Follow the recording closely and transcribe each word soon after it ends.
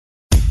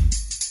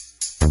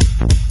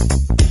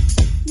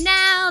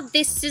Now,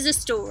 this is a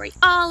story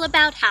all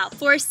about how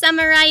for a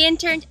summer I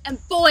interned,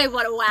 and boy,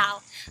 what a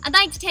wow. I'd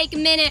like to take a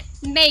minute,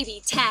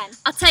 maybe 10.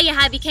 I'll tell you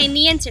how I became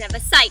the intern of a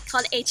site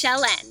called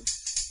HLN.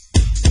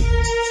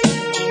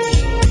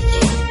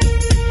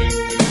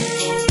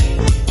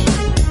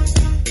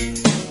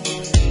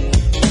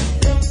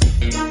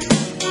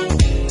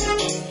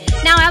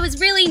 Now, I was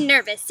really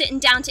nervous sitting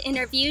down to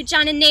interview,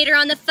 John and Nader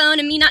on the phone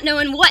and me not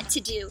knowing what to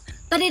do.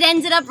 But it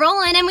ended up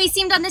rolling and we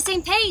seemed on the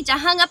same page. I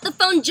hung up the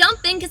phone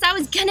jumping because I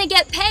was gonna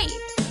get paid.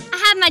 I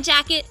had my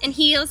jacket and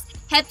heels,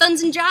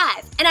 headphones and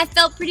drive, and I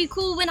felt pretty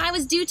cool when I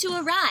was due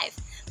to arrive.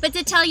 But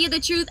to tell you the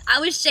truth, I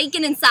was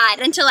shaking inside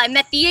until I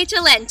met the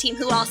HLN team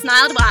who all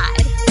smiled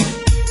wide.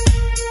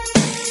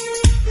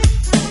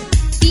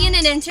 Being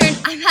an intern,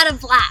 I've had a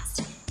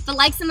blast. But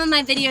like some of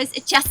my videos,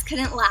 it just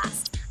couldn't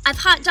last. I've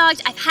hot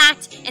dogged, I've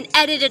hacked, and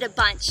edited a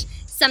bunch,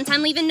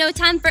 sometimes leaving no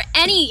time for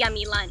any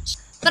yummy lunch.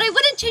 But I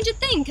wouldn't change a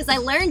thing because I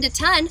learned a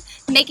ton,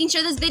 making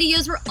sure those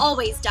videos were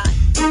always done.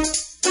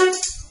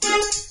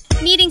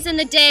 Meetings in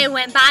the day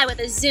went by with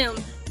a zoom,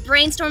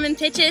 brainstorming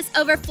pitches,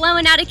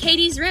 overflowing out of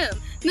Katie's room.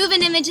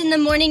 Moving image in the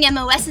morning,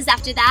 MOSs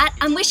after that.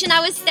 I'm wishing I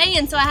was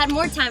staying so I had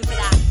more time for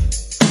that.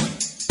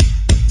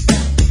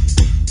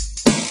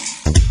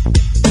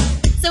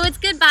 So it's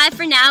goodbye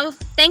for now.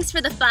 Thanks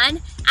for the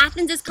fun.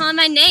 Athens is calling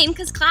my name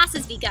because class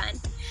has begun.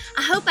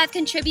 I hope I've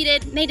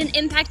contributed, made an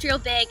impact real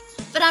big,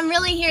 but I'm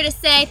really here to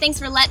say thanks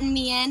for letting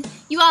me in.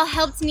 You all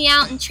helped me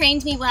out and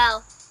trained me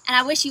well, and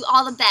I wish you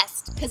all the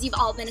best because you've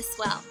all been a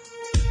swell.